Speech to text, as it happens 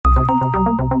Like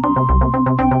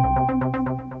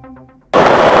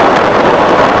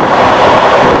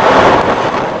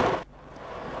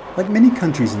many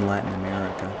countries in Latin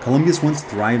America, Colombia's once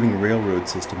thriving railroad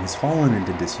system has fallen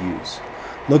into disuse.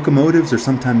 Locomotives are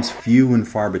sometimes few and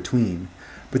far between,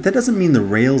 but that doesn't mean the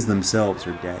rails themselves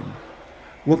are dead.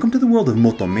 Welcome to the world of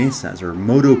Motomesas, or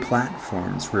Moto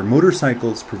platforms, where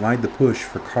motorcycles provide the push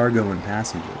for cargo and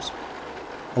passengers.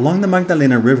 Along the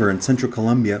Magdalena River in central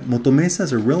Colombia,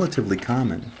 Motomesas are relatively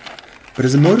common. But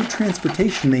as a mode of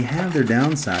transportation, they have their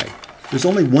downside. There's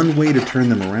only one way to turn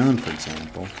them around, for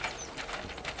example.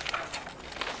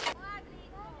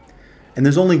 And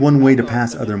there's only one way to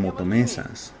pass other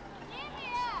Motomesas.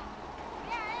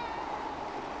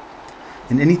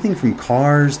 And anything from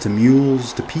cars to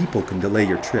mules to people can delay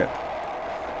your trip.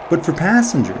 But for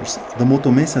passengers, the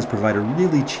Motomesas provide a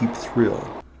really cheap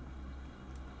thrill.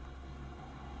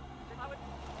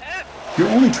 You're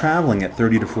only traveling at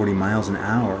 30 to 40 miles an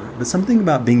hour, but something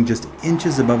about being just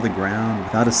inches above the ground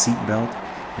without a seatbelt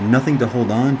and nothing to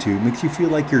hold on to makes you feel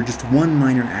like you're just one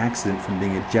minor accident from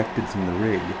being ejected from the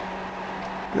rig.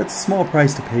 But that's a small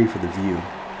price to pay for the view.